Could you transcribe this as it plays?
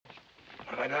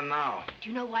have I done now? Do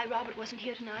you know why Robert wasn't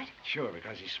here tonight? Sure,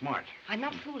 because he's smart. I'm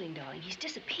not fooling, darling. He's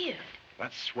disappeared.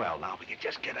 That's swell. Now we could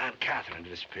just get Aunt Catherine to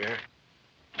disappear.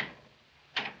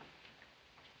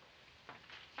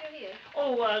 You're here.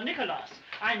 Oh, Nicholas,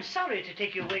 I'm sorry to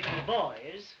take you away from the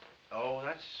boys. Oh,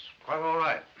 that's quite all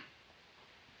right.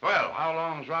 Well, how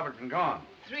long has Robert been gone?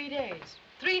 3 days.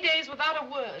 3 days without a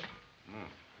word.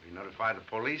 Have you notified the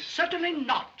police? Certainly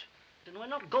not. And we're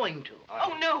not going to.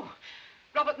 Oh, no.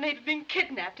 Robert may have been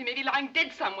kidnapped. He may be lying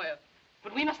dead somewhere.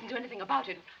 But we mustn't do anything about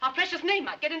it. Our precious name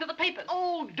might get into the papers.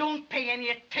 Oh, don't pay any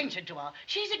attention to her.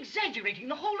 She's exaggerating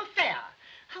the whole affair.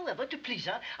 However, to please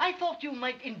her, I thought you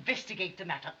might investigate the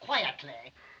matter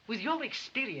quietly. With your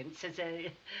experience as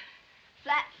a...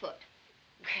 Flatfoot.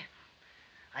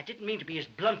 I didn't mean to be as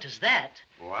blunt as that.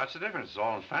 Well, that's the difference. It's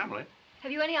all in family.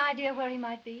 Have you any idea where he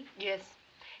might be? Yes.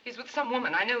 He's with some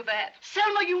woman. I know that.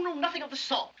 Selma, you know nothing of the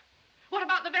sort. What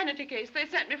about the vanity case they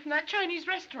sent me from that Chinese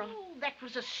restaurant? Oh, that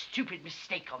was a stupid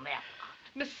mistake on their part.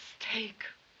 Mistake.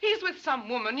 He's with some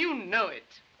woman. You know it.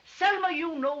 Selma,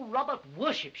 you know Robert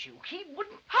worships you. He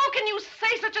wouldn't... How can you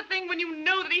say such a thing when you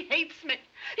know that he hates me?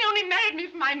 He only married me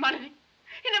for my money.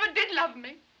 He never did love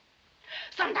me.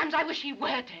 Sometimes I wish he were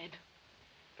dead.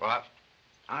 What?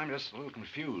 I'm just a little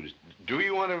confused. Do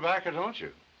you want him back or don't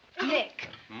you? Nick.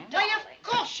 Why, of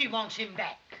course she wants him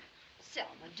back. Selma,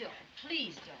 don't.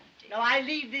 Please don't, dear. Now, I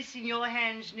leave this in your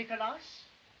hands, Nicholas.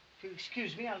 If you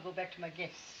excuse me, I'll go back to my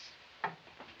guests.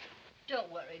 Don't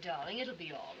worry, darling. It'll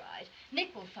be all right.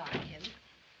 Nick will find him.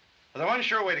 Well, the one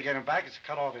sure way to get him back is to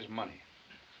cut off his money.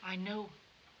 I know.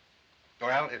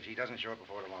 Well, if he doesn't show up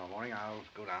before tomorrow morning, I'll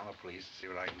go down to the police and see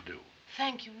what I can do.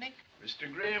 Thank you, Nick.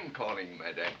 Mr. Graham calling,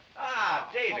 madam. Ah,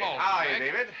 David. Hello, How are you,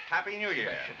 Nick. David? Happy New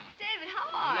Year. David,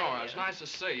 how are you? Nora, it's nice to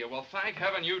see you. Well, thank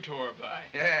heaven you two are back.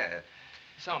 Yeah.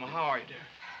 Selma, how are you, dear?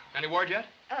 Any word yet?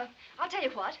 I'll tell you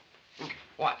what.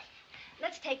 What?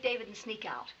 Let's take David and sneak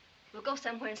out. We'll go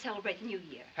somewhere and celebrate the New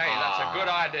Year. Hey, that's a good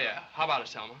idea. How about it,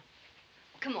 Selma?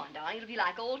 Come on, darling. It'll be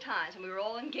like old times when we were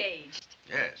all engaged.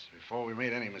 Yes, before we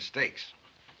made any mistakes.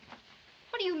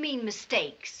 What do you mean,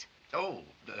 mistakes? Oh,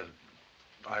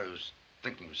 I was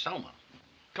thinking of Selma.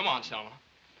 Come on, Selma.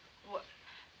 Well,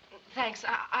 thanks.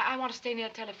 I want to stay near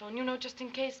the telephone, you know, just in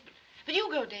case. But you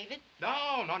go, David.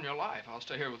 No, not in your life. I'll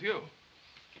stay here with you.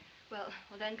 Well,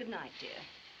 then, good night, dear.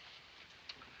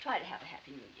 Try to have a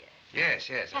happy New Year. Yes,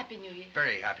 yes. Happy New Year.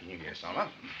 Very happy New Year, Selma.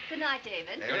 Good night,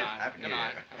 David. David, Good night. happy New Good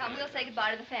night. Year. Come, we'll say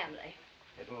goodbye to the family.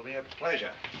 It will be a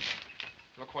pleasure.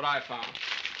 Look what I found.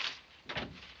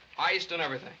 Iced and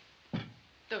everything.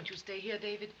 Don't you stay here,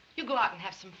 David. You go out and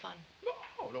have some fun.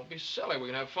 No, don't be silly. We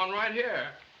can have fun right here.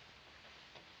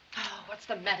 Oh, what's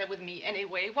the matter with me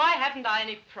anyway? Why haven't I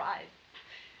any pride?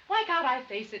 Why can't I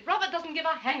face it? Robert doesn't give a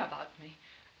hang about me.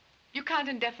 You can't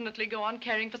indefinitely go on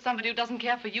caring for somebody who doesn't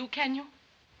care for you, can you?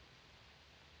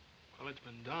 Well, it's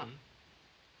been done.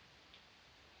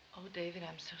 Oh, David,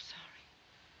 I'm so sorry.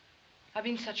 I've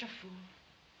been such a fool.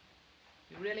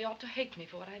 You really ought to hate me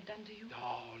for what I've done to you.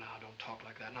 Oh, now, don't talk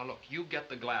like that. Now, look, you get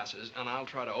the glasses, and I'll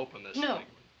try to open this No. thing.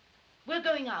 We're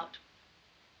going out.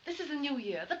 This is the new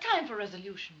year, the time for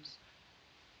resolutions.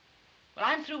 Well,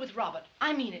 I'm through with Robert.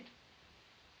 I mean it.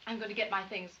 I'm going to get my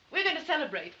things. We're going to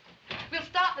celebrate. We'll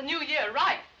start the new year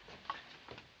right.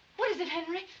 What is it,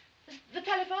 Henry? The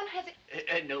telephone, has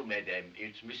it? No, madam.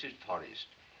 It's Mrs. Forrest.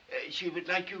 She would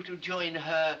like you to join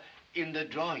her in the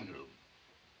drawing room.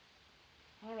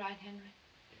 All right, Henry.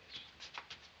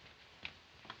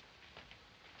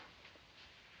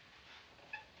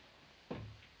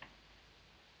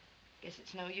 Guess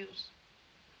it's no use.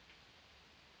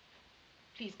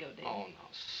 Please go, David. Oh, no,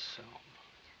 Selma.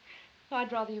 Oh,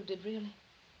 I'd rather you did, really.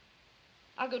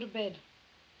 I'll go to bed.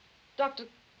 Dr.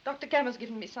 Cameron's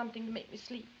given me something to make me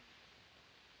sleep.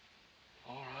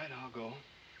 All right, I'll go.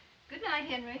 Good night,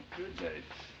 Henry. Good night.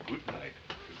 Good night.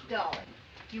 Darling,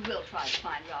 you will try to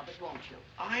find Robert, won't you?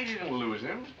 I didn't lose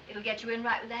him. It'll get you in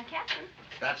right with Aunt Catherine.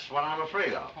 That's what I'm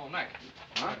afraid of. Oh, Nick.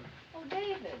 Huh? Oh,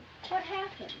 David, what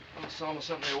happened? Well, Selma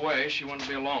sent me away. She wanted to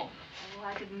be alone. Oh,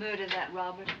 I could murder that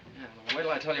Robert. Yeah, well, wait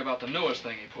till I tell you about the newest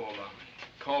thing he pulled on me.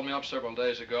 He called me up several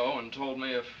days ago and told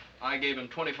me if I gave him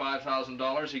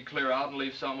 $25,000, he'd clear out and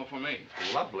leave Selma for me.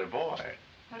 Lovely boy.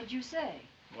 What did you say?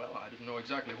 Well, I didn't know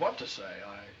exactly what to say.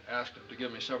 I asked him to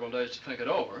give me several days to think it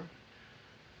over.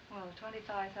 Well,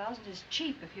 25,000 is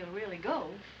cheap if you'll really go.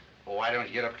 Well, why don't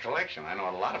you get up a collection? I know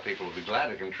a lot of people would be glad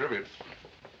to contribute.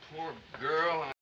 Poor girl.